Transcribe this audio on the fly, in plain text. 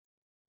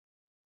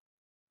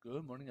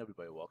Good morning,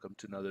 everybody. Welcome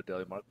to another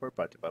Daily Market Report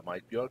brought to you by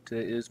Mike Bjork.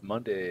 Today is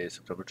Monday,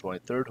 September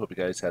 23rd. Hope you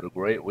guys had a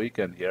great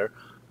weekend here.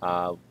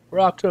 We're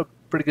off to a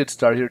pretty good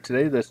start here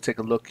today. Let's take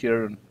a look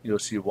here and you'll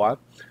see why.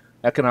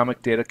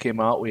 Economic data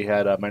came out. We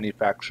had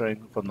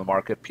manufacturing from the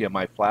market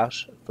PMI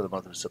flash for the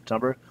month of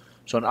September.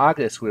 So in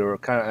August, we were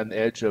kind of on the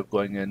edge of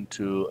going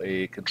into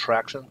a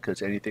contraction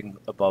because anything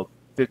above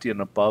 50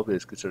 and above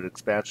is considered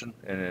expansion,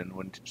 and then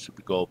when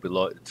we go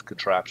below, it's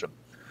contraction.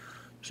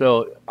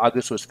 So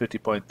August was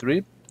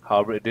 50.3.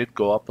 However, it did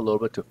go up a little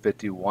bit to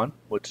 51,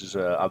 which is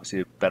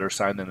obviously a better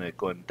sign than it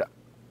going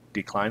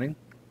declining.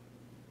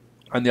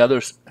 On the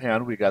other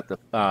hand, we got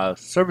the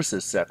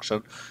services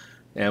section,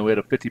 and we had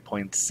a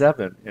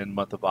 50.7 in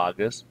month of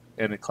August,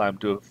 and it climbed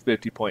to a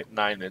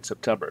 50.9 in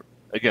September.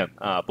 Again,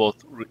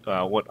 both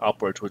went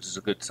upwards, which is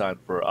a good sign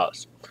for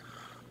us.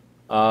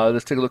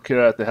 Let's take a look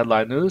here at the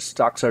headline news.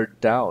 Stocks are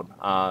down.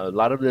 A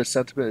lot of the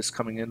sentiment is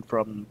coming in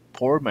from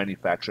poor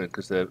manufacturing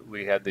because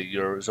we had the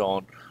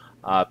Eurozone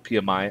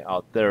PMI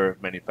out there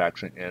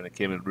manufacturing, and it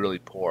came in really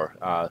poor.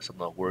 Some of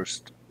the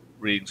worst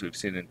readings we've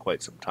seen in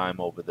quite some time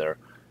over there,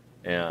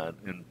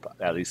 and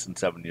at least in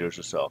 7 years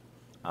or so.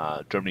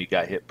 Germany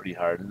got hit pretty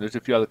hard, and there's a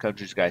few other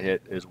countries got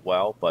hit as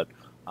well, but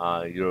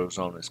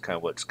Eurozone is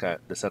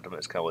the sentiment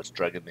is kind of what's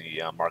dragging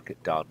the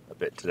market down a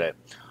bit today.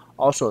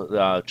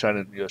 Also, China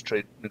and U.S.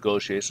 trade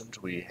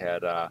negotiations. We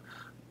had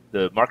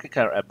the market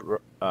kind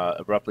of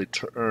abruptly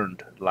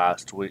turned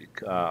last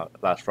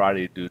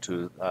Friday, due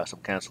to some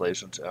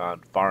cancellations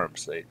on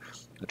farms. The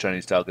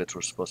Chinese delegates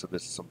were supposed to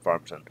visit some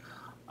farms in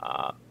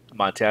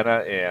Montana,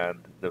 and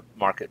the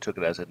market took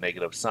it as a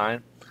negative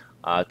sign.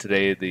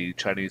 Today, the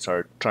Chinese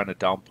are trying to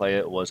downplay it.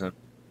 It wasn't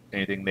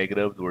anything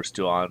negative. We're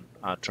still on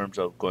terms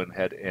of going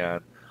ahead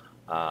and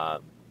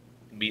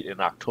meet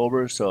in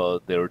October,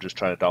 so they were just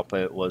trying to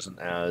downplay it. It wasn't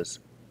as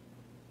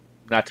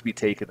not to be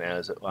taken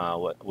as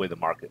what way the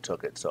market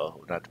took it,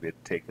 so not to be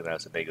taken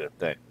as a negative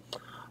thing.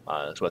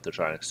 Is what they're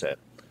trying to say.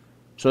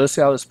 So let's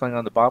see how this is playing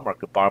on the bond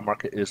market. Bond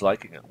market is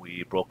liking it.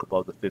 We broke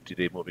above the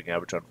 50-day moving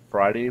average on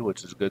Friday,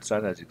 which is a good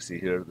sign, as you can see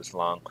here, this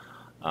long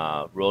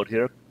road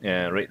here.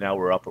 And right now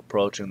we're up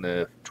approaching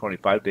the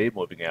 25-day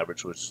moving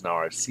average, which is now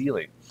our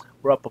ceiling.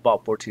 We're up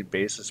about 14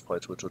 basis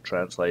points, which will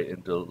translate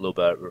into a little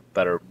bit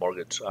better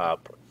mortgage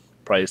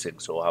pricing.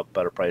 So we'll have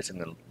better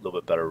pricing and a little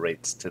bit better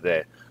rates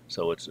today.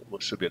 So it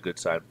should be a good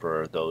sign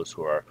for those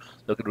who are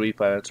looking to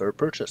refinance or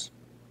purchase.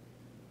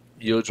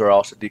 Yields are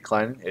also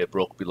declining. It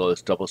broke below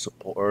this double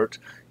support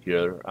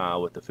here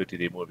with the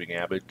 50-day moving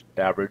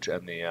average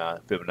and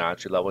the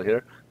Fibonacci level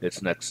here.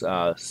 Its next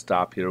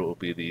stop here will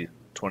be the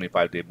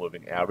 25-day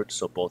moving average.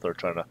 So both are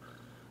trying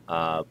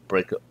to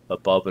break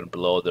above and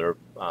below their,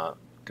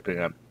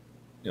 depending on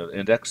the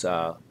index,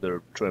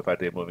 their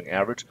 25-day moving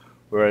average.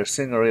 We're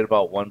seeing a rate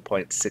about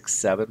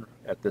 1.67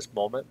 at this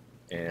moment,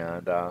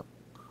 and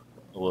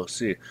we'll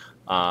see.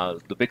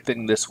 The big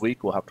thing this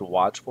week we'll have to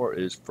watch for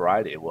is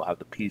Friday. We'll have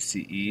the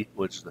PCE,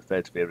 which is the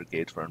Fed's favorite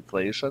gauge for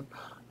inflation.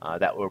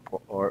 That will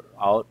report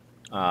out.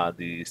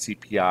 The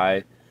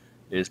CPI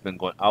has been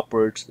going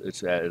upwards.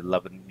 It's at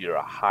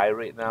 11-year high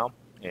right now,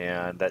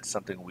 and that's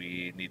something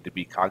we need to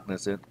be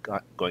cognizant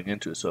going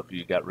into. So if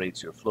you got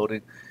rates you're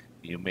floating,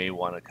 you may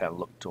want to kind of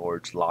look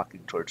towards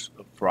locking towards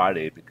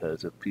Friday,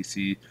 because if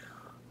PC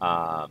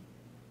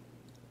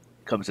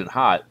comes in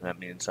hot, that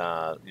means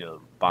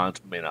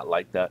bonds may not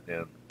like that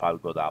and probably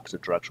go the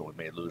opposite direction. We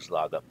may lose a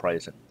lot of that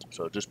pricing.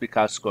 So just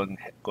because going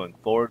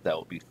forward, that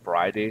will be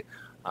Friday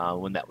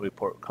when that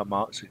report will come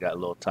out. So you got a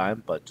little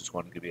time, but just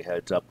want to give you a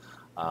heads up.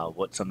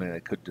 What's something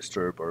that could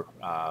disturb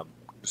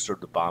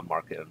the bond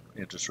market and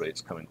interest rates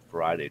coming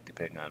Friday,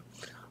 depending on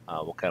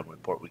what kind of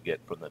report we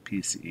get from the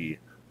PCE.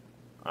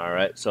 All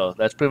right, so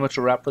that's pretty much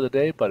a wrap for the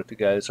day. But if you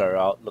guys are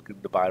out looking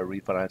to buy or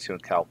refinance here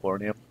in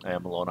California, I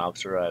am a loan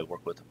officer. I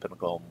work with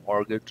Pinnacle Home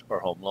Mortgage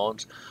or Home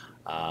Loans.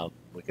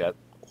 We got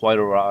quite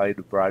a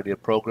wide variety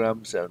of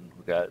programs, and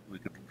we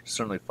could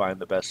certainly find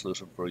the best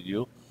solution for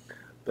you.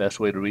 Best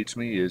way to reach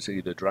me is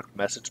either direct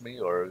message me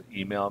or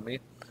email me.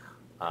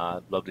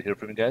 I'd love to hear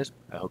from you guys.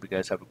 I hope you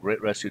guys have a great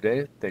rest of your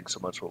day. Thanks so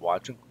much for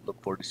watching.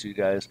 Look forward to see you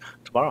guys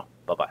tomorrow.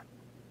 Bye-bye.